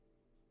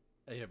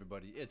Hey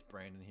everybody, it's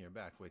Brandon here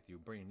back with you,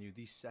 bringing you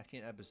the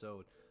second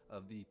episode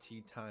of the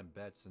Tea Time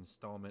Bets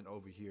installment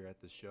over here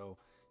at the show.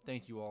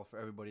 Thank you all for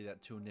everybody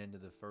that tuned in to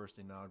the first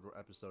inaugural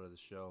episode of the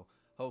show.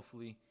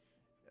 Hopefully,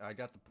 I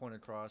got the point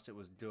across. It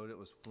was good, it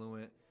was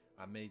fluent,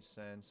 I made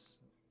sense,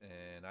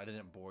 and I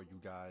didn't bore you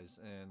guys.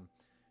 And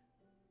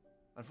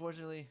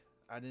unfortunately,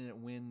 I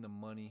didn't win the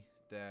money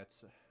that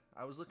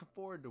I was looking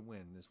forward to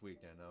win this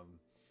weekend.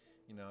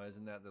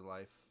 Isn't that the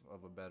life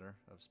of a better,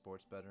 of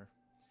sports better?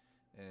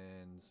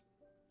 And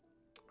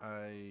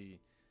I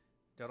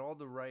got all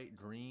the right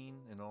green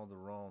and all the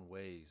wrong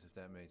ways, if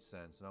that made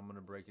sense. And I'm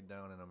gonna break it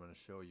down and I'm gonna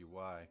show you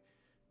why.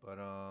 But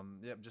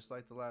yep, just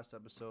like the last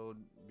episode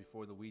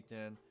before the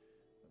weekend,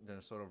 I'm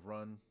gonna sort of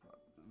run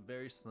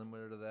very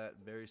similar to that,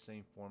 very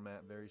same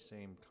format, very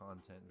same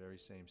content, very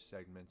same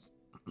segments.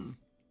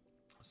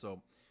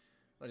 So,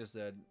 like I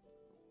said,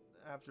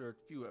 after a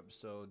few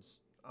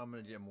episodes, I'm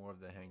gonna get more of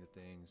the hang of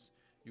things.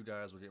 You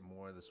guys will get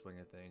more of the swing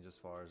of things as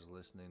far as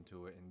listening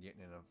to it and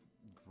getting in a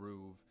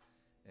groove.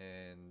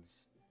 And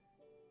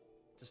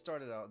to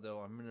start it out, though,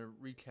 I'm gonna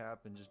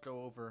recap and just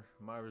go over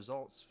my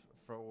results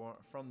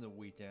from the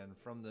weekend,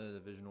 from the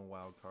divisional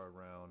wildcard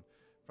round,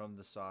 from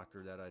the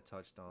soccer that I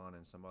touched on,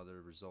 and some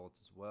other results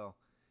as well.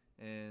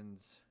 And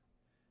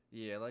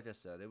yeah, like I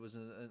said, it was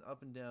an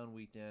up and down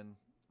weekend.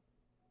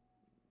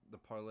 The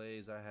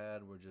parlays I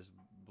had were just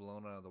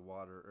blown out of the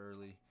water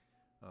early.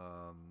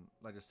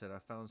 Like I said, I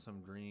found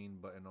some green,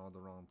 but in all the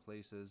wrong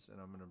places,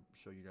 and I'm going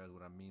to show you guys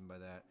what I mean by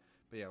that.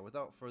 But yeah,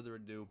 without further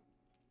ado,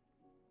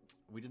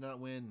 we did not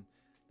win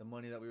the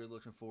money that we were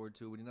looking forward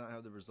to. We did not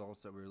have the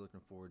results that we were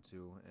looking forward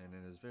to, and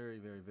it is very,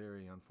 very,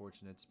 very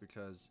unfortunate. It's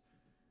because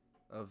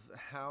of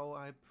how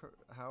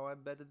I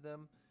betted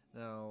them.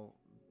 Now,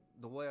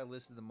 the way I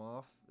listed them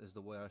off is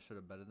the way I should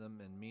have betted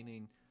them, and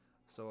meaning,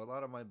 so a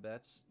lot of my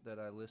bets that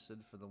I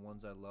listed for the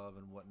ones I love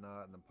and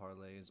whatnot, and the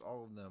parlays,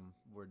 all of them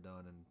were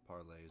done in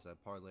parlays. I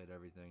parlayed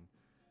everything.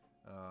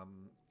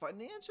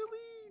 Financially,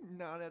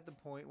 not at the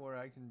point where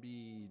I can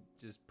be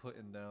just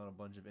putting down a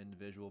bunch of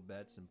individual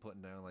bets and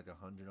putting down like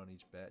 100 on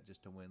each bet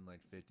just to win like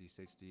 50,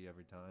 60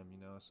 every time.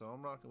 So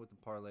I'm rocking with the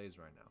parlays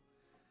right now.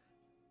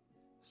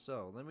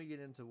 So let me get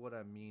into what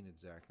I mean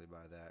exactly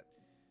by that.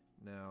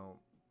 Now,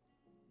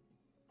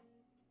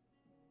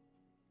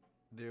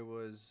 there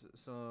was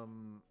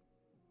some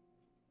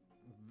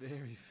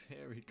very,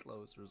 very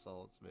close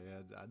results,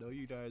 man. I know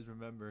you guys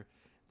remember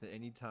the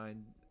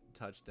anytime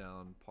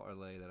touchdown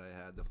parlay that I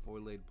had, the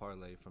four-laid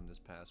parlay from this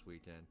past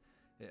weekend.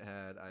 It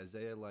had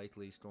Isaiah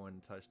Likely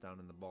scoring a touchdown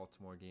in the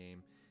Baltimore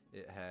game.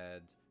 It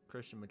had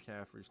Christian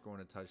McCaffrey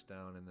scoring a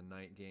touchdown in the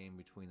night game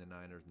between the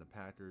Niners and the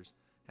Packers.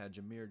 Had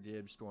Jahmyr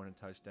Gibbs scoring a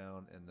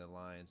touchdown in the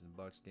Lions and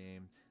Bucks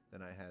game.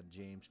 Then I had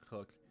James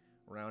Cook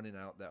rounding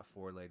out that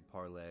four-laid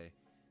parlay,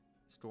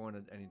 scoring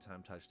an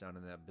anytime touchdown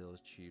in that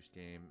Bills Chiefs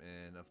game.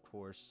 And of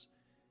course,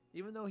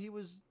 even though he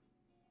was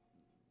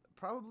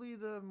probably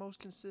the most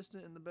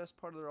consistent and the best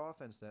part of their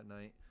offense that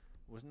night,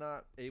 was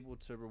not able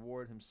to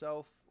reward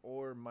himself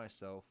or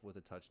myself with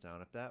a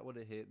touchdown. If that would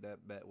have hit,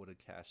 that bet would have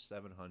cashed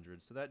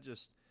 700. So that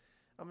just,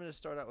 I'm going to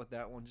start out with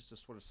that one just to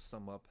sort of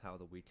sum up how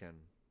the weekend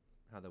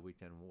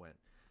went.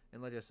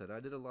 And like I said, I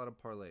did a lot of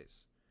parlays.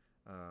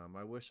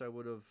 I wish I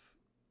would have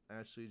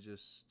actually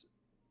just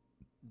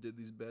did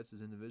these bets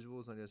as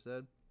individuals, like I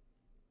said.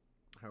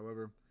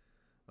 However,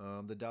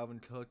 the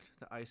Dalvin Cook,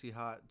 the icy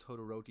hot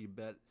Todoroki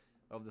bet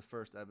of the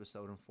first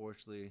episode,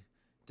 unfortunately,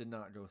 did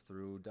not go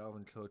through.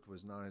 Dalvin Cook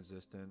was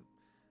non-existent.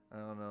 I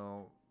don't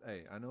know.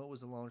 Hey, I know it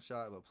was a long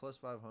shot, but plus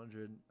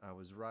 500, I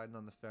was riding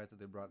on the fact that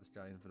they brought this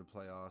guy in for the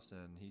playoffs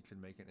and he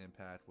could make an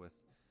impact with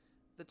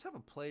the type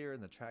of player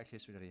and the track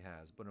history that he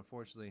has. But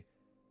unfortunately,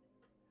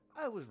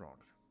 I was wrong.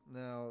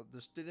 Now,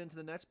 let's get into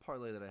the next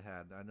parlay that I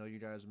had. I know you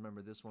guys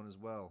remember this one as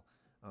well.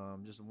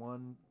 Just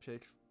one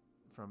pick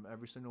from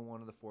every single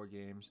one of the four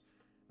games.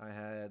 I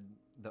had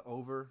the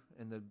over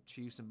in the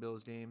Chiefs and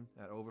Bills game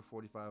at over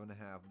 45.5.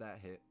 That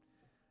hit.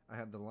 I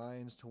had the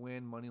Lions to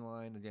win money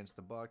line against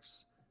the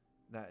Bucks.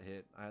 That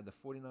hit. I had the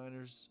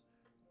 49ers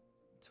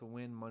to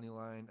win money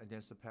line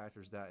against the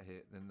Packers. That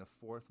hit. Then the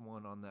fourth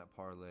one on that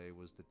parlay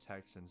was the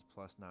Texans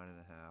plus 9.5.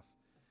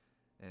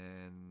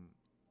 And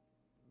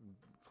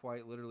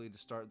quite literally to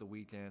start the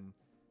weekend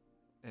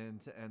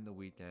and to end the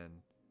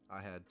weekend,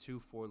 I had two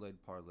four-leg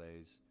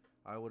parlays.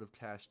 I would have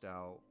cashed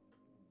out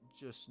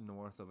just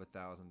north of $1,000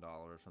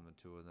 from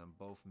the two of them.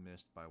 Both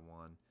missed by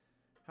one.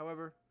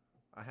 However,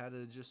 I had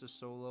just a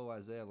solo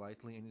Isaiah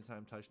Likely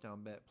anytime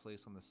touchdown bet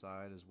placed on the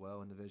side as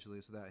well individually,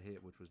 so that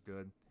hit, which was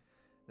good.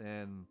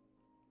 Then,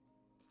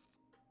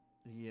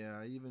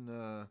 yeah, even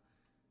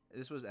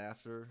this was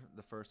after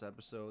the first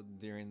episode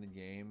during the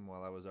game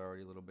while I was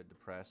already a little bit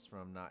depressed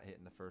from not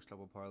hitting the first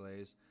couple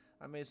parlays.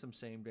 I made some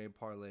same-day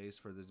parlays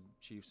for the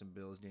Chiefs and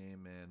Bills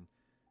game, and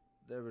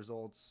the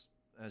results,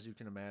 as you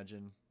can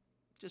imagine,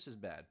 just as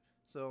bad.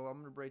 So I'm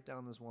going to break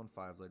down this one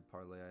five-leg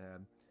parlay I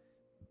had.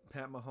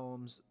 Pat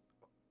Mahomes,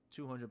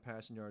 200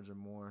 passing yards or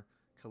more.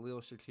 Khalil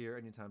Shakir,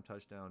 anytime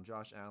touchdown.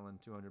 Josh Allen,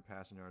 200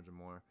 passing yards or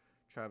more.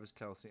 Travis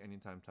Kelce,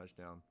 anytime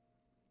touchdown.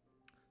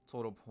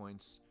 Total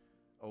points,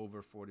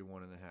 over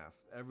 41 and a half.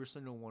 Every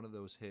single one of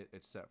those hit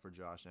except for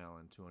Josh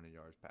Allen, 200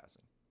 yards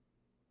passing.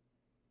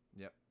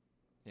 Yep.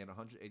 He had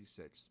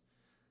 186.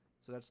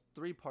 So that's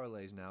 3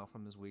 parlays now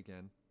from this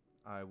weekend.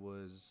 I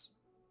was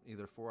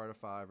either 4 out of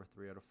 5 or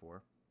 3 out of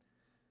 4.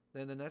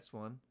 Then the next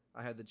one,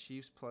 I had the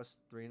Chiefs plus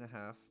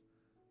 3.5.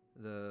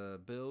 The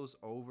Bills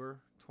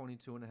over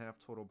 22.5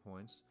 total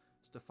points.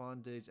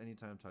 Stephon Diggs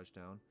anytime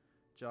touchdown.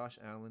 Josh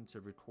Allen to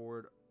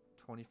record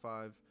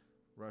 25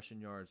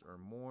 rushing yards or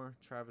more.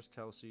 Travis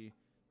Kelce,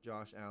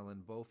 Josh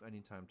Allen, both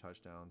anytime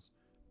touchdowns.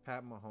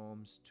 Pat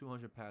Mahomes,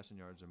 200 passing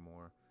yards or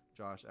more.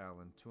 Josh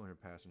Allen,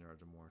 200 passing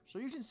yards or more. So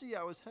you can see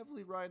I was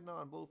heavily riding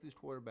on both these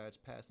quarterbacks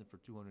passing for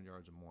 200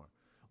 yards or more,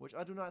 which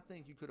I do not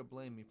think you could have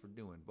blamed me for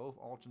doing. Both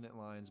alternate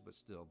lines, but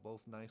still,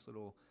 both nice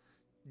little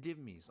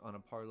give-me's on a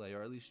parlay,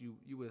 or at least you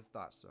would have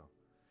thought so.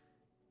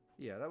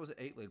 Yeah, that was an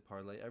 8-leg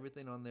parlay.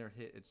 Everything on there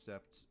hit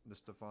except the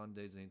Stephon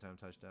Diggs anytime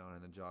touchdown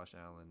and the Josh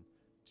Allen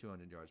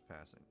 200 yards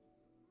passing.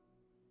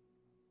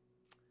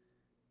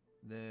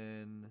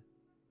 Then,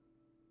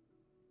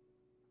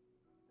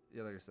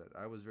 yeah, like I said,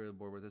 I was very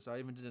bored with this. I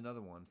even did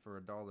another one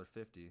for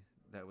 $1.50.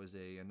 That was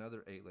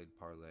another 8-leg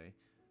parlay.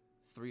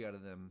 Three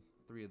of them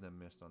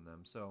missed on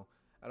them. So,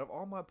 out of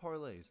all my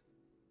parlays,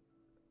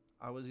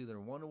 I was either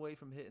 1 away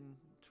from hitting,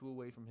 2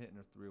 away from hitting,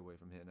 or 3 away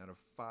from hitting out of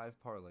 5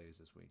 parlays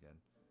this weekend.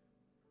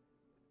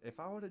 If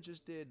I would have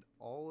just did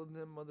all of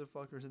them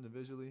motherfuckers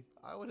individually,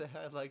 I would have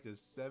had like a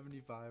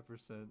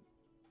 75%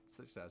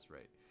 success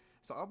rate.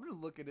 So I'm going to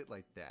look at it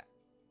like that.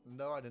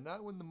 No, I did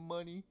not win the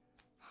money.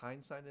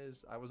 Hindsight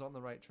is I was on the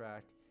right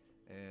track,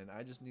 and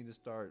I just need to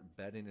start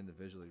betting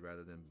individually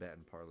rather than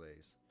betting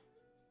parlays.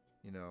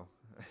 You know?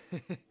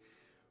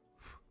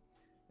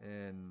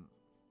 And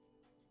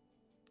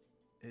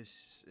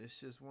it's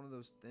just one of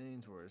those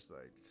things where it's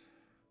like,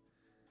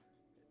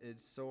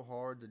 it's so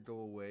hard to go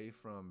away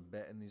from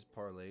betting these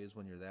parlays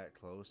when you're that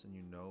close and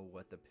you know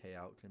what the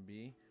payout can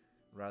be,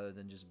 rather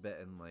than just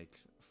betting like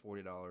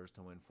 $40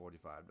 to win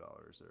 $45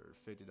 or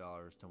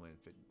 $50 to win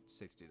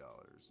 $60.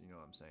 You know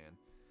what I'm saying?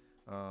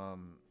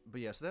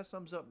 But yeah, so that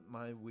sums up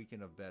my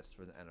weekend of bets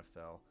for the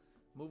NFL.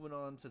 Moving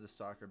on to the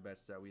soccer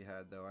bets that we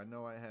had, though. I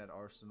know I had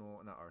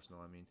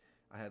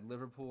I had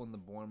Liverpool in the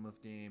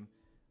Bournemouth game.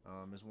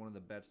 Is one of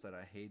the bets that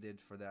I hated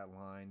for that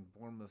line.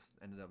 Bournemouth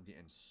ended up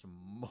getting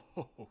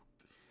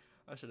smoked.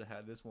 I should have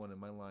had this one in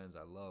my lines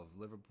I love.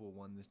 Liverpool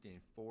won this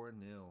game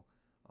 4-0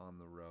 on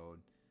the road.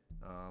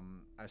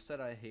 I said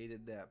I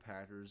hated that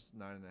Packers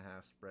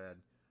 9.5 spread.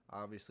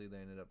 Obviously, they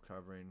ended up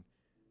covering.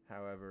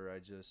 However,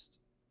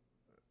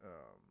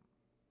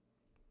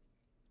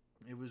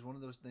 it was one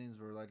of those things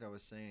where, like I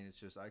was saying, it's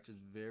just I could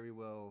very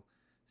well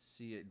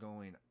see it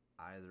going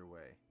either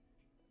way.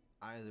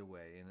 And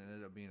it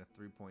ended up being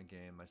a 3-point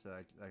game. I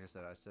said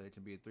it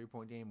can be a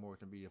 3-point game or it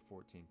can be a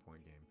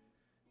 14-point game,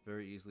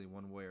 very easily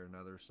one way or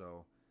another.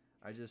 So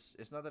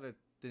it's not that I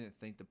didn't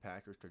think the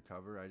Packers could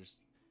cover.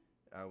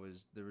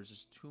 There was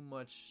just too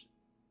much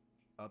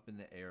up in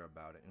the air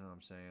about it. You know what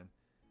I'm saying?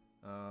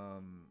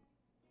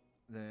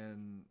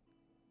 Then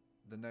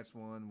the next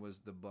one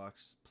was the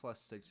Bucks plus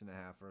 6.5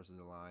 versus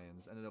the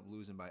Lions. Ended up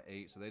losing by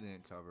 8, so they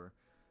didn't cover.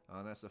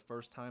 That's the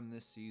first time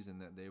this season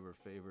that they were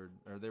favored,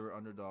 or they were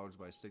underdogs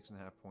by 6.5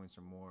 points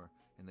or more,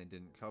 and they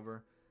didn't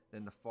cover.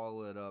 Then to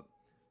follow it up,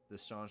 the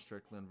Sean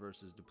Strickland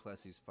versus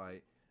Duplessis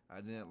fight. I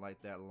didn't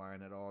like that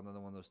line at all. Another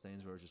one of those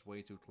things where it was just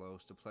way too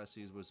close.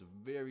 Duplessis was a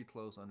very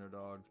close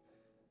underdog.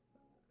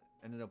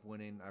 Ended up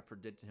winning. I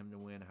predicted him to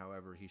win.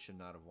 However, he should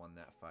not have won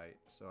that fight.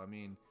 So, I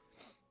mean,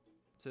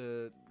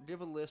 to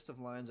give a list of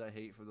lines I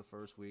hate for the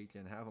first week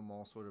and have them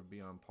all sort of be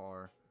on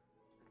par,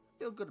 I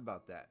feel good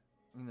about that.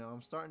 You know,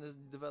 I'm starting to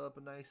develop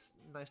a nice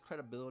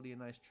credibility, a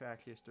nice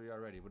track history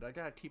already. But I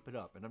gotta keep it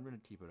up, and I'm gonna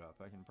keep it up.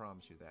 I can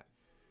promise you that.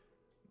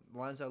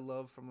 Lines I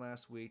love from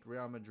last week: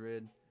 Real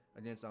Madrid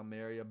against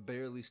Almeria,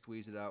 barely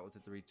squeezed it out with a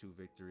 3-2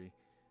 victory.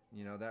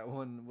 You know, that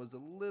one was a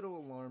little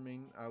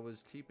alarming. I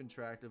was keeping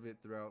track of it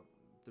throughout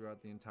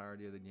the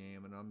entirety of the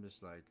game, and I'm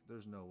just like,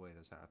 there's no way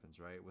this happens,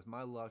 right? With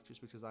my luck,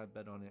 just because I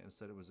bet on it and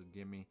said it was a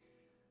gimme,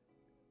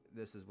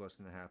 this is what's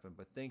gonna happen.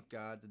 But thank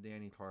God to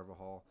Danny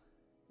Carvajal.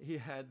 He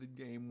had the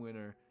game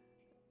winner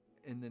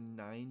in the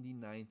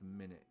 99th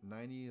minute.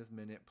 90th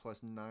minute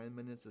plus 9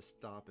 minutes of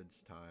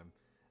stoppage time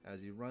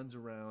as he runs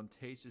around,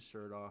 takes his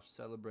shirt off,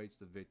 celebrates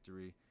the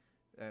victory.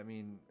 I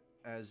mean,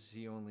 as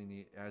he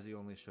only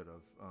should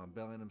have.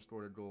 Bellingham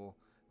scored a goal.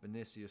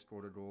 Vinicius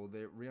scored a goal.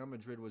 Real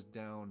Madrid was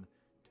down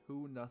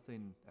 2-0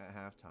 at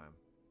halftime.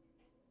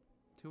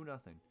 2-0.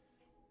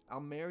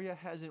 Almeria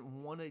hasn't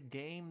won a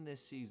game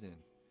this season.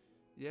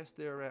 Yes,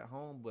 they're at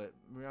home, but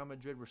Real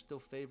Madrid were still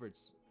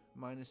favorites.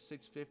 Minus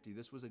 650.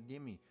 This was a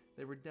gimme.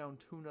 They were down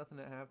 2-0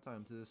 at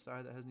halftime to the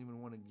side that hasn't even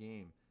won a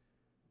game.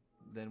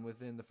 Then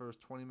within the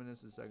first 20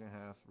 minutes of the second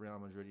half, Real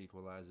Madrid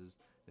equalizes.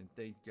 Then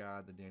thank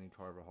God the Danny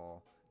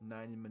Carvajal,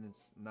 9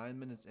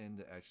 minutes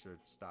into extra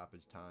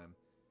stoppage time,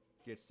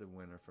 gets the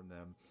winner from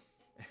them.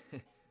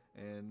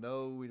 And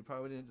no, we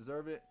probably didn't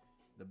deserve it.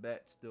 The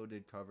bet still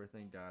did cover.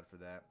 Thank God for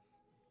that.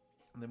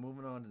 And then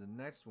moving on to the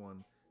next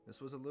one,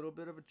 This was a little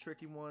bit of a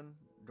tricky one,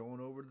 going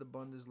over to the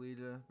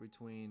Bundesliga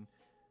between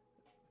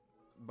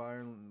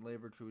Bayern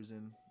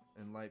Leverkusen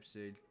and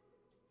Leipzig.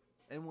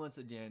 And once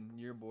again,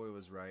 your boy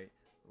was right.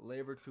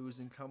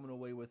 Leverkusen coming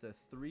away with a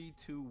 3-2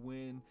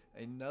 win,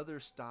 another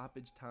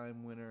stoppage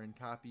time winner, and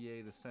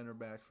Capier, the center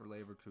back for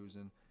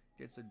Leverkusen,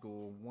 gets a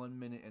goal 1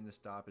 minute in the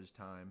stoppage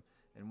time.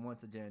 And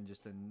once again,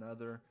 just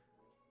another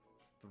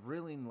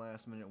thrilling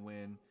last minute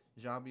win.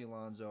 Xabi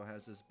Alonso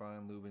has this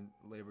Bayern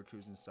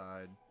Leverkusen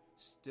side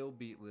still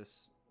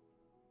beatless,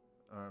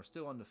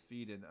 still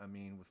undefeated. I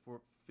mean,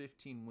 with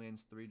 15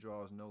 wins, 3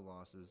 draws, no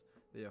losses.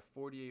 They have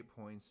 48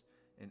 points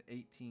in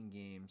 18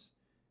 games,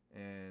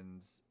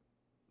 and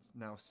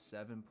now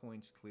 7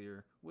 points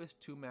clear with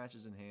 2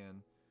 matches in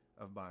hand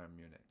of Bayern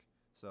Munich.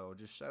 So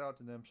just shout out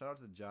to them. Shout out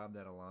to the job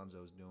that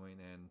Alonso is doing.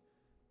 And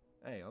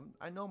hey,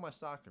 I know my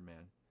soccer,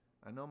 man.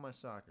 I know my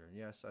soccer.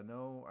 Yes, I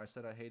know I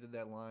said I hated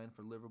that line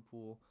for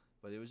Liverpool,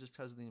 but it was just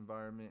because of the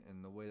environment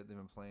and the way that they've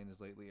been playing as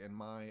lately and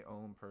my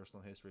own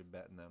personal history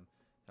betting them.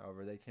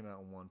 However, they came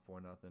out and won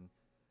 4-0.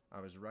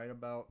 I was right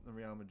about the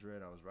Real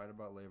Madrid. I was right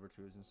about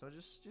Leverkusen. So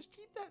just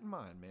keep that in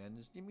mind, man.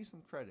 Just give me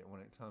some credit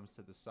when it comes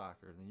to the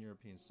soccer, the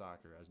European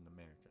soccer as an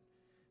American.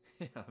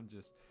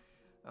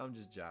 I'm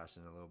just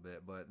joshing a little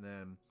bit. But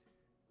then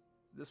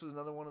this was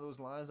another one of those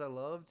lines I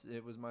loved.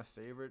 It was my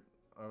favorite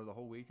of the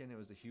whole weekend. It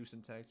was the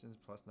Houston Texans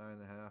plus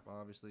 9.5.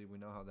 Obviously, we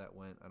know how that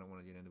went. I don't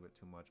want to get into it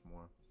too much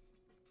more.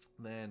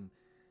 Then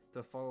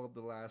to follow up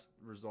the last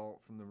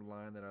result from the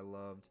line that I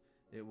loved,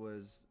 it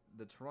was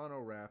the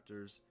Toronto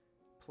Raptors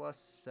plus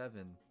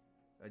 7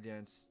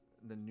 against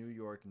the New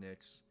York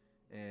Knicks.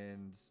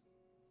 And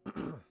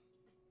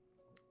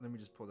let me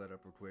just pull that up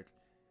real quick.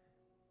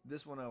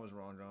 This one I was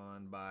wrong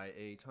on by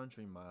a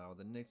country mile.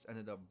 The Knicks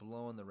ended up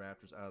blowing the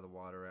Raptors out of the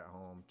water at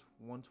home,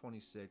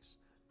 126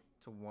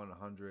 to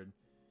 100.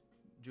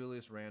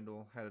 Julius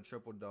Randle had a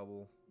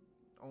triple-double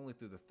only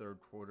through the third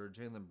quarter.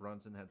 Jalen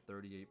Brunson had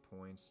 38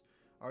 points.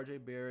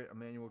 RJ Barrett,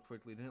 Emmanuel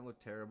Quickly didn't look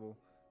terrible,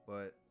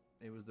 but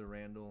it was the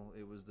Randle,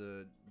 it was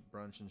the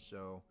Brunson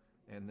show,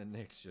 and the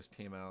Knicks just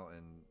came out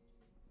and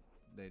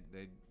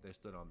they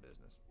stood on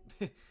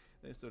business.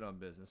 They stood on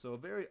business. So a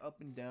very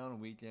up and down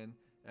weekend,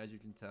 as you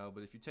can tell.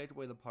 But if you take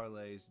away the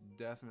parlays,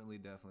 definitely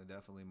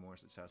more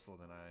successful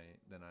than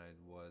I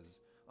was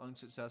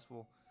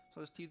unsuccessful. So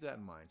just keep that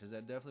in mind, because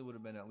that definitely would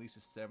have been at least a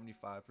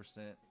 75%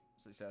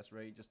 success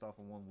rate just off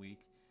of 1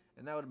 week,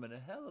 and that would have been a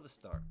hell of a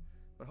start.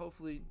 But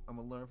hopefully I'm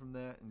gonna learn from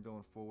that and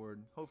going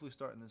forward. Hopefully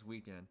starting this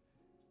weekend,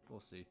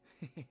 we'll see.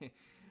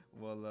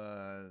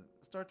 We'll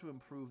start to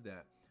improve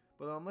that.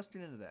 But let's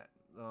get into that.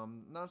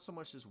 Not so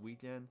much this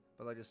weekend,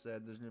 but like I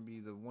said, there's gonna be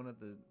the one at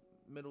the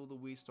middle of the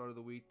week, start of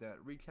the week that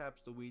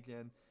recaps the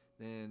weekend.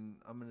 Then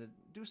I'm gonna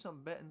do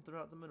some betting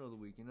throughout the middle of the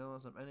week. You know,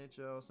 some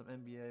NHL, some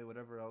NBA,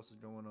 whatever else is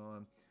going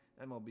on.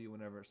 MLB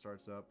whenever it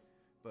starts up.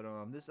 But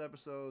this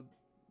episode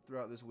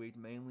throughout this week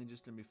mainly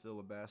just going to be filled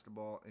with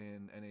basketball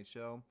and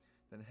NHL.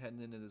 Then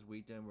heading into this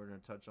weekend, we're going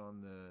to touch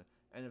on the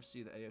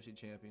NFC, the AFC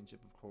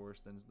Championship, of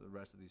course, then the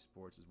rest of these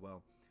sports as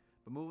well.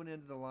 But moving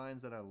into the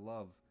lines that I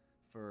love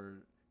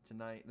for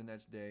tonight, the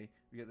next day,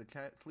 we got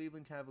the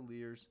Cleveland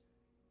Cavaliers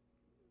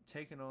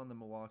taking on the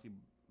Milwaukee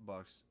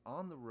Bucks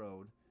on the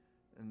road.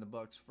 In the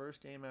Bucks'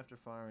 first game after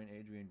firing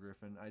Adrian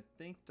Griffin. I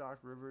think Doc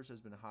Rivers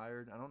has been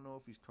hired. I don't know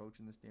if he's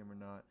coaching this game or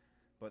not,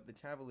 but the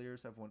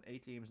Cavaliers have won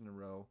 8 games in a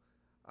row.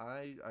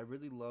 I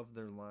really love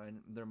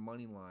their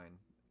money line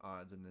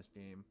odds in this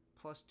game,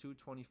 plus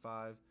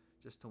 225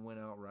 just to win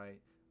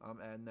outright. I'm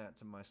adding that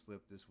to my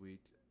slip this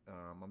week.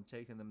 I'm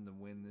taking them to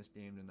win this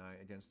game tonight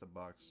against the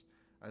Bucks.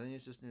 I think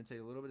it's just going to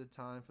take a little bit of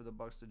time for the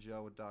Bucks to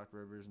gel with Doc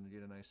Rivers and to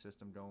get a nice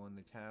system going.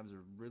 The Cavs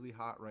are really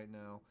hot right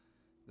now.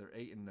 They're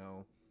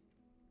 8-0.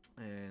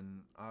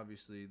 And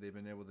obviously they've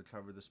been able to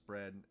cover the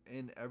spread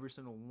in every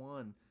single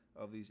one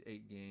of these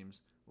 8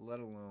 games, let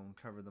alone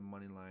cover the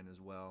money line as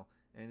well.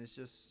 And it's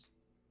just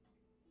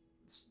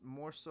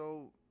more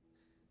so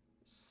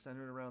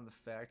centered around the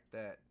fact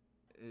that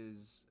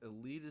as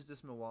elite as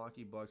this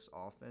Milwaukee Bucks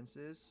offense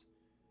is,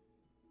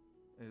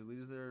 as elite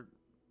as their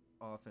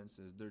offense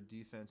is, their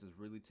defense is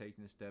really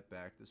taking a step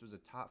back. This was a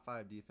top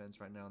 5 defense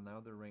right now.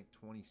 Now they're ranked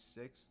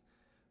 26th.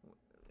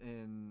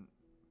 And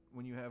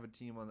when you have a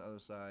team on the other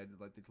side,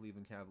 like the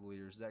Cleveland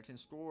Cavaliers, that can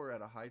score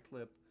at a high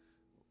clip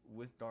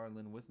with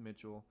Garland, with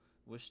Mitchell,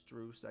 with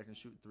Strus, that can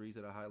shoot threes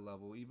at a high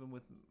level, even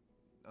with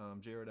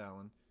Jared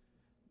Allen,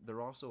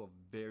 they're also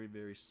a very,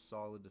 very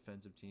solid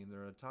defensive team.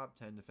 They're a top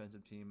 10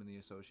 defensive team in the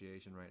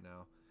association right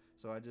now.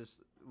 So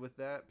with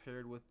that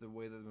paired with the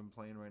way that they've been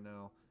playing right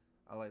now,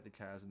 I like the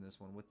Cavs in this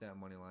one with that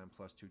money line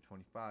plus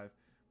 225.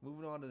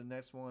 Moving on to the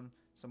next one,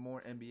 some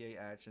more NBA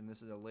action.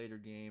 This is a later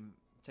game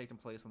taking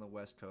place on the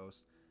West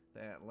Coast.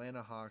 The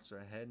Atlanta Hawks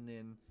are heading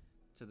in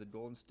to the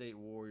Golden State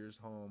Warriors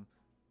home.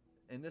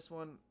 In this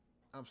one,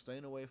 I'm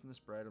staying away from the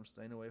spread. I'm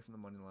staying away from the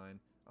money line.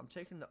 I'm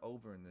taking the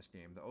over in this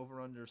game. The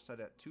over-under is set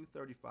at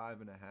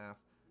 235.5.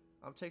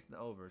 I'm taking the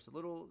over. It's a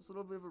little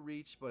bit of a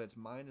reach, but it's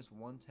minus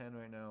 110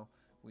 right now.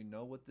 We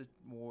know what the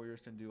Warriors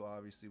can do,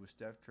 obviously, with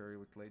Steph Curry,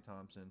 with Klay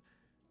Thompson.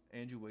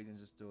 Andrew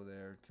Wiggins is still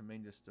there.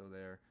 Kuminga's still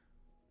there.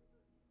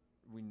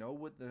 We know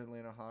what the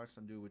Atlanta Hawks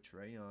can do with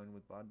Trae Young,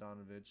 with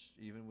Bogdanovich,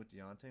 even with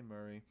Dejounte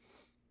Murray.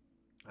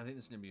 I think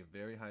this is going to be a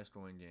very high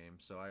scoring game.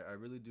 So I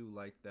really do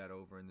like that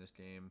over in this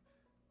game.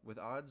 With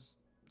odds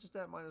just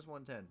at minus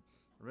 110.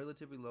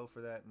 Relatively low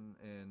for that.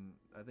 And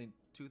I think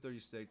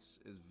 236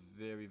 is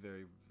very,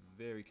 very,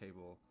 very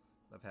capable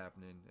of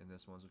happening in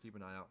this one. So keep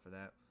an eye out for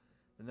that.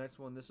 The next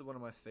one, this is one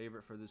of my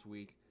favorite for this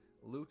week.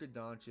 Luka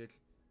Doncic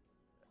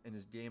in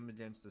his game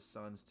against the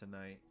Suns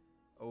tonight.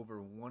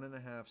 Over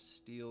 1.5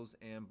 steals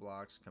and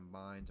blocks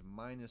combined,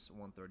 minus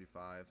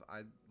 135.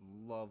 I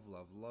love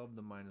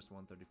the minus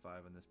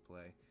 135 in this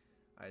play.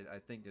 I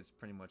think it's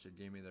pretty much a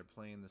gimme. They're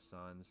playing the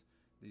Suns.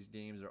 These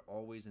games are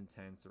always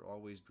intense. They're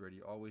always gritty,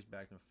 always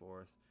back and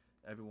forth.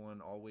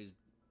 Everyone always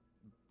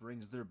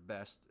brings their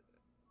best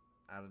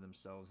out of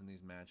themselves in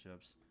these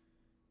matchups.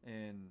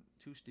 And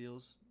 2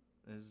 steals,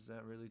 is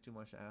that really too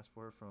much to ask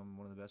for from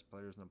one of the best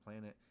players on the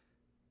planet?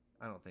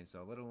 I don't think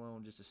so, let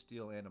alone just a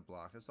steal and a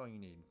block. That's all you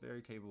need.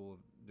 Very capable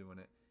of doing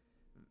it,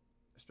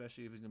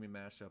 especially if he's going to be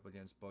matched up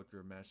against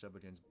Booker, matched up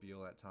against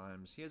Beal at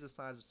times. He has a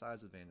size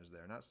advantage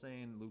there. Not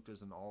saying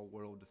Luka's an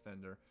all-world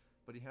defender,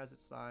 but he has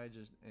its size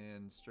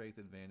and strength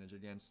advantage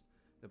against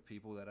the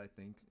people that I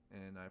think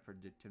and I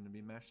predict him to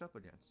be matched up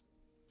against.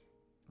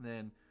 And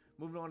then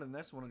moving on to the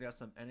next one, I got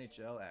some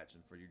NHL action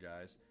for you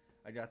guys.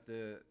 I got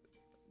the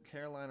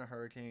Carolina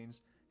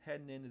Hurricanes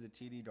heading into the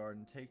TD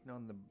Garden, taking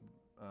on the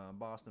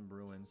Boston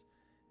Bruins.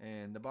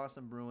 And the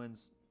Boston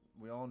Bruins,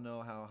 we all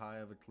know how high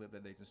of a clip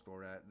that they can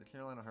score at. The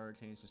Carolina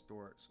Hurricanes can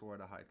score at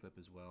a high clip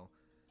as well.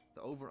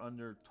 The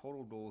over-under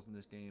total goals in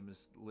this game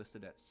is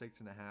listed at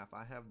 6.5.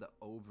 I have the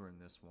over in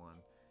this one.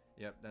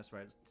 Yep, that's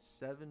right.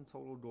 7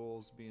 total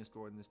goals being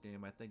scored in this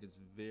game. I think it's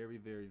very,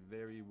 very,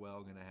 very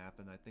well going to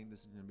happen. I think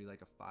this is going to be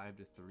like a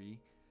 5-3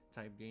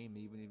 type game,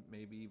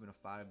 maybe even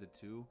a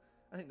 5-2.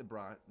 I think the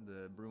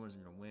Bruins are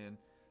going to win.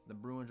 The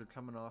Bruins are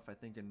coming off, I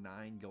think, a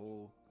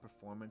 9-goal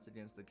performance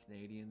against the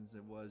Canadiens.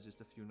 It was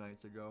just a few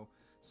nights ago.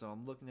 So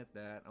I'm looking at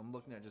that. I'm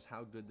looking at just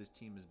how good this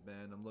team has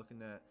been. I'm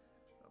looking at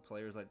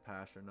players like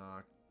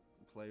Pastrnak,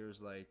 players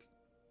like,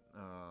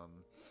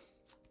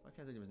 I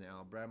can't think of his name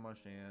now, Brad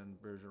Marchand,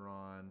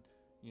 Bergeron,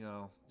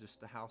 just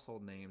the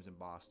household names in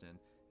Boston.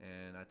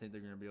 And I think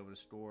they're going to be able to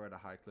score at a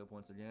high clip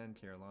once again.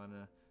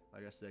 Carolina,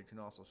 like I said, can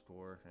also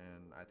score.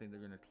 And I think they're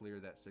going to clear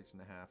that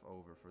 6.5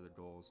 over for the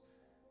goals.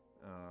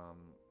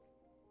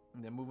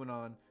 And then moving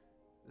on,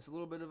 it's a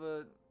little bit of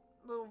a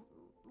little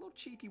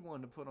cheeky one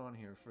to put on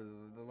here for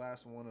the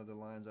last one of the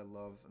lines I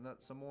love.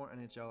 Some more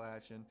NHL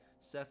action.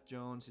 Seth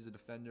Jones, he's a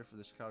defender for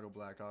the Chicago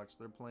Blackhawks.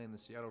 They're playing the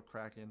Seattle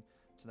Kraken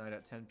tonight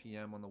at 10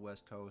 p.m. on the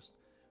West Coast.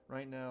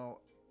 Right now,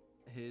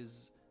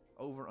 his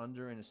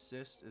over-under in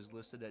assist is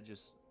listed at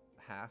just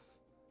half.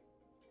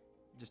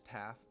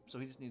 So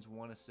he just needs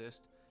 1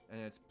 assist,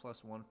 and it's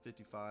plus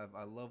 155.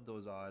 I love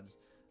those odds.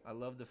 I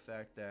love the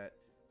fact that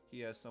he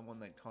has someone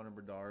like Connor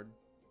Bedard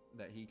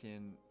that he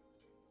can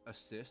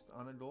assist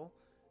on a goal.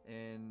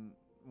 And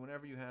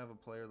whenever you have a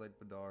player like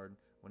Bedard,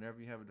 whenever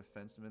you have a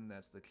defenseman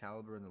that's the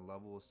caliber and the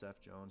level of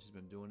Seth Jones, he's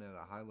been doing it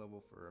at a high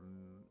level for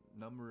a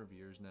number of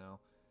years now.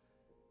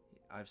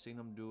 I've seen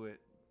him do it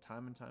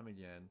time and time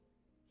again.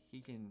 He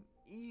can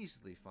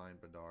easily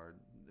find Bedard,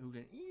 who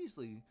can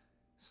easily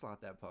slot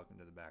that puck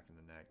into the back of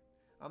the net.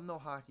 I'm no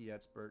hockey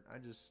expert. I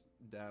just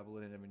dabble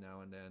in it every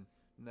now and then.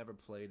 Never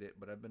played it,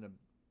 but I've been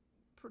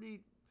a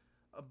pretty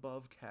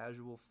above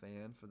casual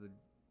fan for the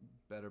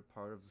better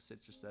part of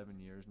 6 or 7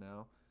 years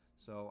now.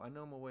 So I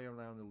know my way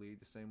around the league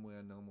the same way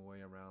I know my way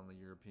around the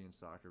European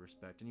soccer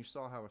respect. And you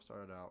saw how I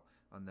started out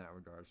on that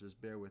regard, so just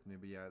bear with me.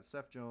 But yeah,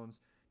 Seth Jones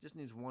just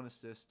needs 1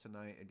 assist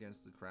tonight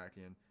against the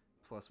Kraken,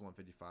 plus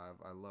 155.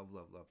 I love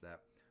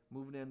that.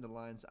 Moving into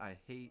lines I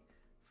hate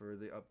for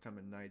the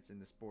upcoming nights in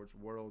the sports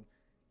world.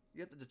 You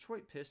get the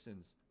Detroit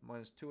Pistons,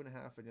 minus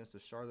 2.5 against the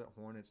Charlotte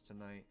Hornets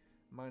tonight,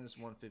 minus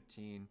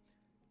 115.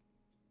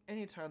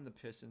 Anytime the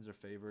Pistons are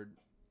favored,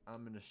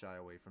 I'm going to shy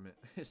away from it,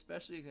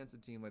 especially against a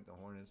team like the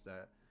Hornets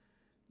that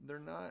they're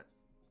not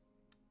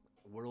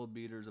world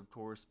beaters, of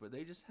course, but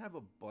they just have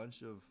a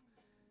bunch of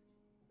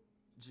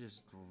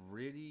just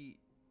gritty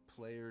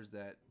players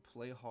that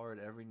play hard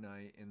every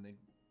night, and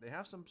they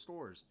have some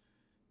scores.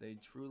 They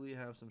truly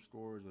have some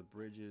scores with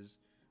Bridges,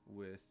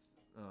 with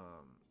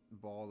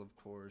Ball, of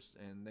course,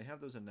 and they have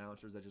those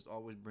announcers that just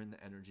always bring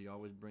the energy,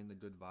 always bring the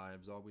good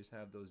vibes, always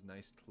have those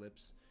nice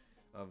clips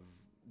of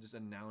just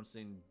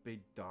announcing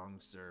big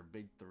dunks or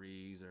big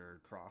threes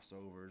or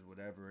crossovers,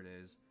 whatever it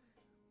is.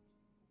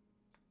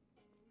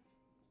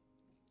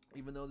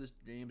 Even though this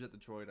game's at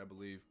Detroit, I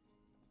believe,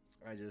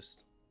 I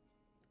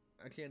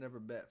can't ever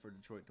bet for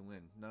Detroit to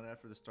win. Not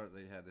after the start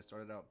they had. They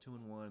started out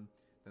 2-1,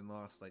 then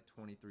lost like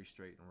 23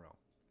 straight in a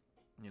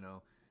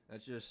row.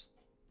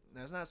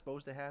 That's not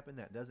supposed to happen.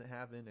 That doesn't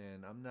happen,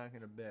 and I'm not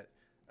going to bet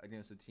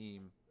against a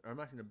team, or I'm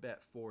not going to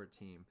bet for a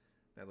team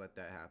that let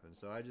that happen.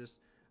 So I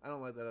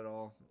don't like that at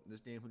all.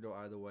 This game could go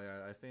either way.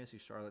 I fancy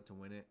Charlotte to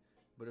win it.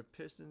 But if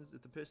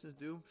the Pistons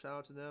do, shout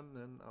out to them,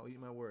 then I'll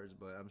eat my words.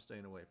 But I'm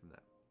staying away from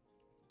that.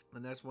 The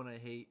next one I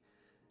hate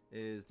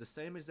is the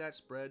same exact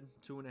spread,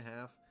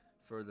 2.5,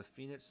 for the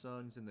Phoenix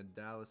Suns and the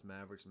Dallas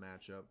Mavericks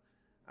matchup.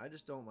 I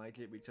just don't like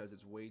it because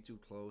it's way too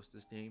close.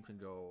 This game can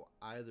go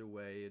either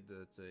way.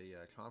 It's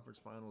a conference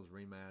finals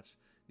rematch.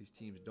 These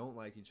teams don't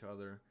like each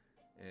other,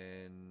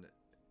 and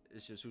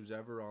it's just who's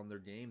ever on their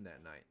game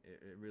that night.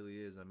 It really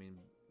is. I mean,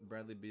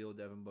 Bradley Beal,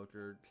 Devin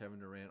Booker, Kevin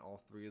Durant,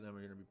 all three of them are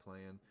going to be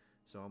playing.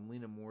 So I'm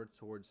leaning more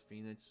towards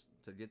Phoenix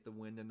to get the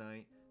win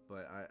tonight,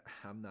 but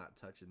I'm not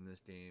touching this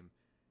game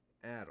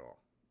at all.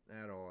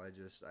 At all.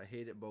 I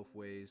hate it both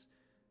ways.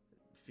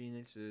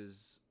 Phoenix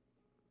is,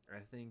 I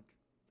think,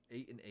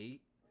 8-8,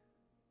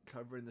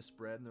 covering the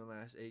spread in their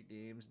last 8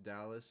 games.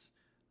 Dallas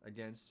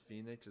against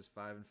Phoenix is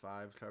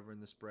 5-5, covering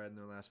the spread in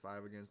their last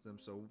 5 against them.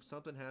 So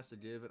something has to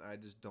give, and I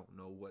just don't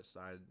know what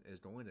side is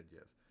going to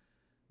give.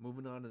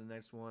 Moving on to the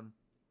next one,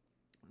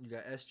 you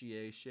got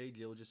SGA, Shea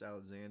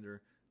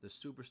Gilgeous-Alexander, the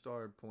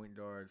superstar point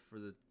guard for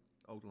the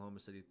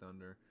Oklahoma City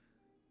Thunder.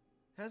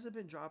 Hasn't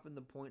been dropping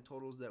the point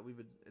totals that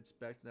we've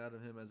expected out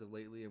of him as of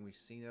lately, and we've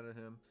seen out of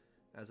him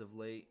as of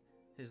late.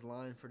 His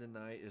line for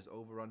tonight is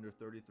over under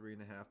 33.5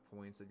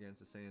 points against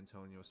the San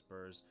Antonio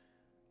Spurs.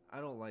 I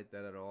don't like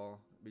that at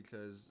all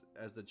because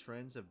as the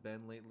trends have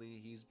been lately,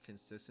 he's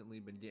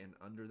consistently been getting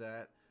under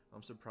that.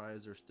 I'm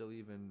surprised they're still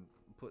even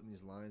putting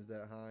these lines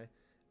that high.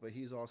 But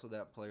he's also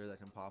that player that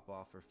can pop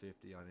off for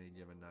 50 on any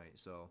given night.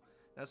 So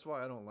that's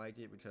why I don't like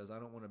it, because I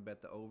don't want to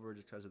bet the over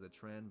just because of the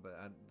trend. But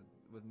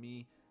with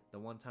me, the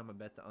one time I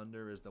bet the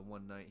under is the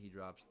one night he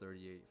drops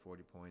 38,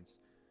 40 points.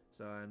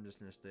 So I'm just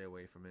going to stay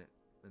away from it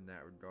in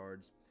that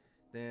regards.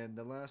 Then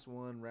the last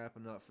one,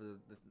 wrapping up for the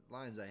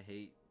lines I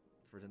hate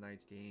for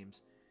tonight's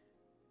games.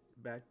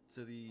 Back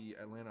to the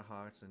Atlanta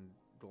Hawks and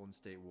Golden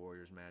State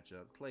Warriors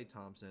matchup. Klay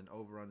Thompson,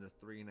 over under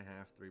 3.5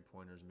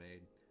 3-pointers made.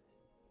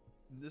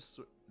 This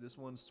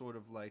one's sort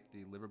of like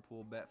the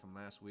Liverpool bet from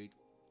last week.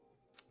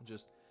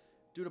 Just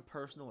due to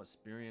personal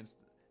experience,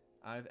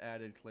 I've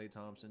added Klay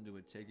Thompson to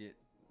a ticket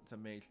to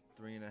make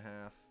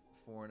 3.5,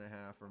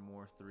 4.5, or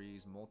more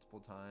threes multiple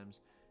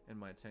times in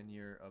my 10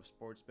 year of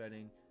sports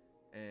betting,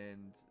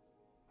 and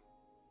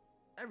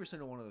every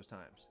single one of those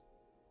times,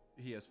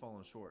 he has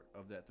fallen short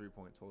of that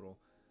 3-point total.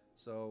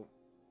 So,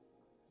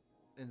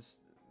 and it's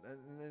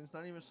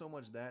not even so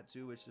much that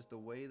too. It's just the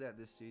way that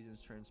this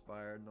season's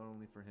transpired, not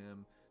only for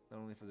him, not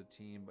only for the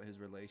team, but his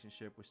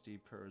relationship with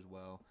Steve Kerr as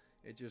well.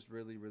 It just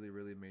really, really,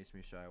 really makes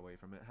me shy away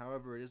from it.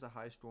 However, it is a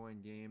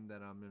high-scoring game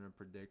that I'm going to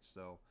predict,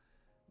 so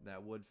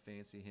that would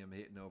fancy him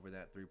hitting over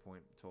that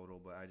 3-point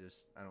total, but I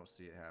don't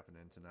see it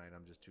happening tonight.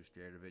 I'm just too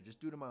scared of it, just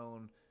due to my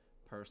own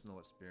personal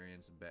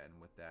experience betting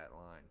with that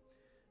line.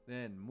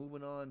 Then,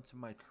 moving on to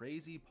my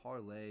crazy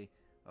parlay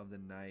of the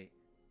night.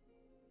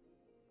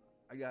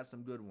 I got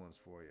some good ones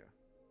for you.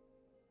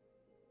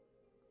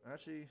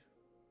 Actually,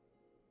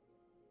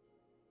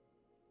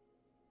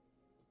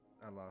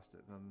 I lost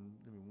it.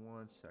 Give me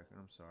 1 second.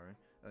 I'm sorry.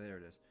 Oh, there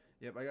it is.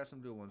 Yep, I got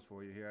some good ones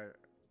for you here.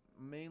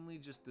 Mainly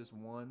just this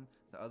one.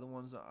 The other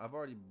ones I've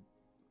already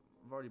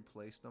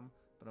placed them,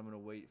 but I'm gonna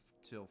wait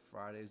till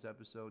Friday's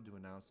episode to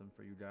announce them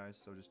for you guys.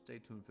 So just stay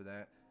tuned for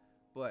that.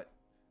 But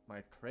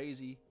my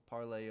crazy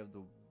parlay of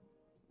the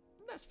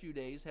next few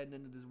days heading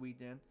into this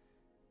weekend,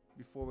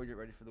 before we get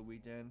ready for the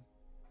weekend,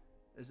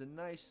 is a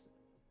nice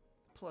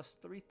plus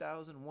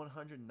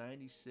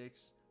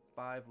 3,196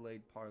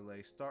 5-leg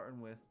parlay,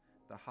 starting with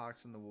the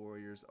Hawks and the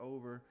Warriors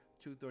over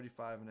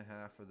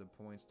 235.5 for the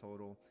points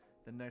total.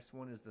 The next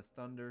one is the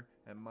Thunder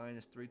at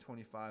minus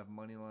 325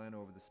 money line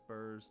over the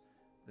Spurs.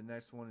 The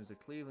next one is the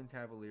Cleveland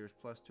Cavaliers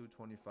plus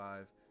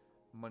 225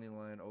 money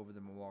line over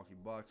the Milwaukee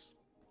Bucks.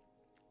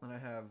 And I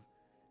have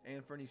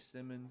Anthony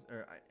Simons.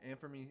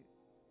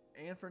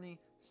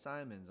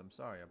 I'm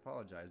sorry, I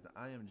apologize. The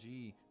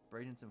IMG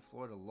Bradenton,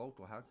 Florida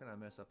local. How can I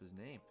mess up his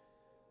name?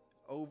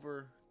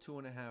 Over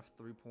 2.5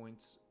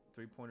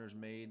 3-pointers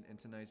made in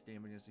tonight's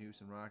game against the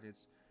Houston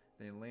Rockets.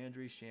 Then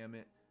Landry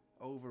Shamet,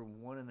 over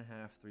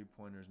 1.5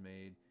 3-pointers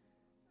made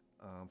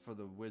for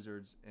the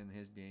Wizards in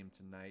his game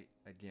tonight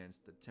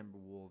against the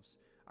Timberwolves.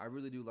 I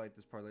really do like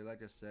this parlay.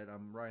 Like I said,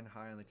 I'm riding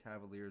high on the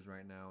Cavaliers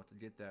right now to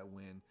get that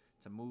win,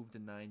 to move to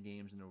 9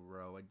 games in a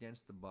row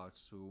against the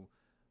Bucks, who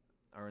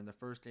are in the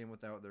first game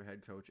without their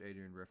head coach,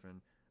 Adrian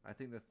Griffin. I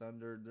think the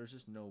Thunder, there's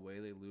just no way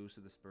they lose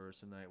to the Spurs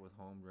tonight with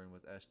Holmgren,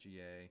 with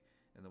SGA,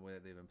 and the way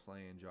that they've been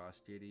playing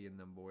Josh Giddey and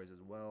them boys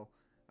as well.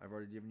 I've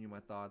already given you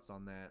my thoughts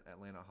on that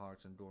Atlanta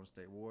Hawks and Golden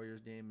State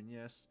Warriors game. And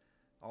yes,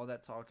 all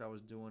that talk I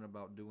was doing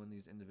about doing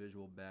these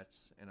individual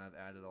bets, and I've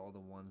added all the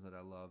ones that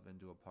I love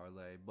into a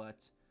parlay.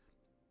 But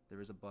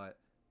there is a but.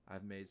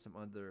 I've made some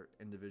other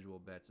individual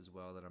bets as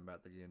well that I'm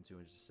about to get into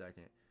in just a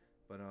second.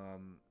 But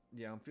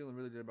yeah, I'm feeling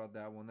really good about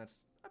that one. I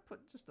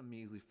put just a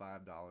measly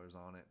 $5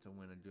 on it to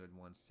win a good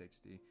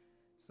 160.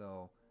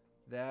 So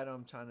that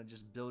I'm trying to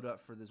just build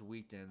up for this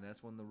weekend.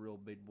 That's when the real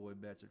big boy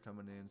bets are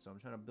coming in. So I'm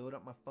trying to build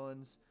up my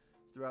funds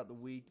throughout the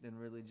week and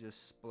really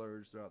just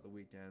splurge throughout the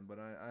weekend. But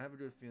I have a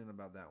good feeling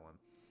about that one.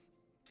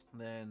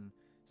 Then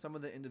some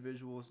of the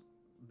individual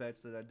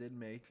bets that I did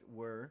make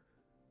were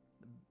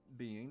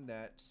being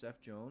that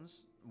Seth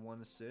Jones,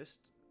 1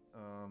 assist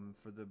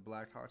For the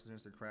Blackhawks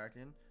against the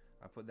Kraken,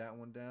 I put that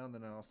one down.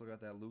 Then I also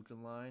got that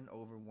Lucan line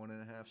over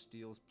 1.5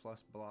 steals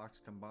plus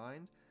blocks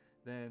combined.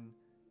 Then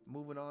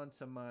moving on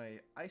to my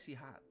icy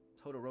hot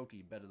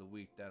Todoroki bet of the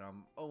week that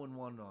I'm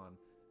 0-1 on.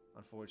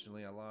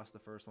 Unfortunately, I lost the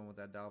first one with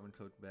that Dalvin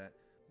Cook bet,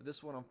 but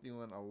this one I'm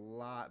feeling a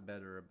lot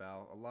better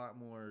about.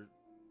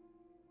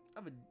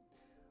 Of a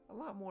a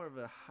lot more of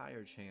a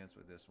higher chance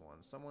with this one.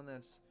 Someone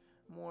that's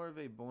more of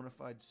a bona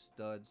fide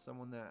stud,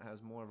 someone that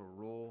has more of a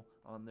role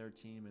on their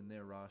team and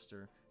their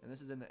roster. And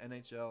this is in the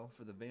NHL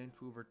for the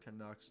Vancouver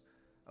Canucks,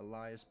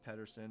 Elias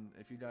Pettersson.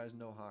 If you guys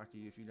know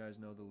hockey, if you guys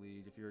know the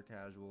league, if you're a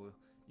casual,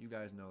 you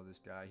guys know this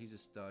guy. He's a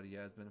stud. He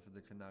has been for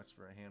the Canucks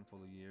for a handful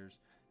of years.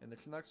 And the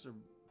Canucks are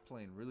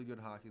playing really good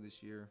hockey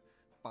this year.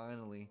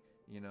 Finally,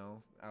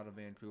 out of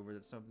Vancouver.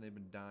 That's something they've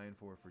been dying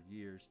for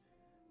years.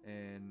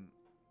 And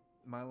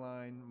my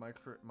line,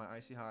 my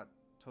icy hot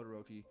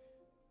Todoroki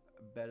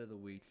bet of the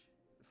week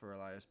for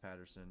Elias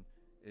Pettersson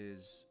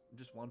is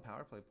just one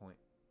power play point.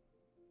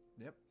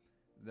 Yep.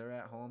 They're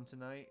at home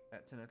tonight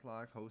at 10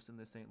 o'clock hosting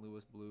the St.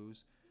 Louis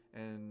Blues.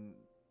 And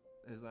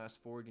his last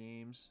 4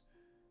 games,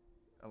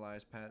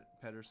 Elias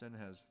Pettersson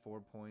has 4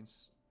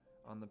 points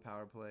on the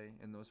power play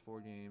in those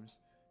 4 games.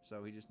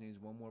 So he just needs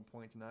one more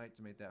point tonight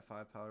to make that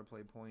 5 power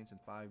play points in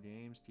 5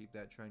 games, keep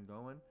that trend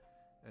going.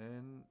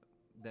 And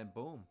then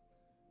boom,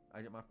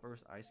 I get my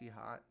first icy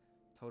hot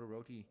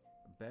Todoroki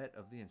bet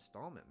of the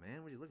installment,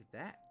 man. Would you look at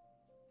that?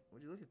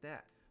 Would you look at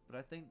that? But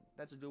I think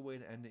that's a good way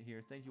to end it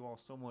here. Thank you all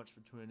so much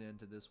for tuning in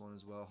to this one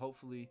as well.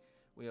 Hopefully,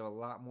 we have a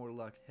lot more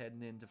luck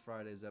heading into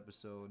Friday's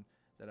episode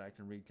that I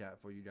can recap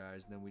for you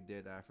guys than we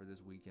did after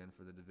this weekend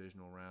for the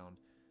divisional round.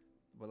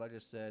 But like I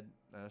said,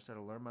 I just got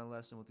to learn my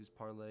lesson with these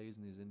parlays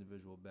and these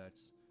individual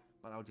bets.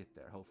 But I'll get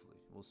there, hopefully.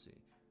 We'll see.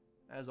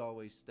 As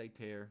always, stay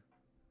care.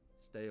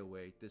 Stay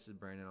awake. This is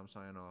Brandon. I'm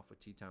signing off with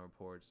Tea Time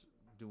Reports,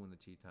 doing the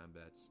Tea Time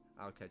Bets.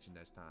 I'll catch you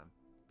next time.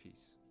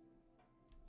 Peace.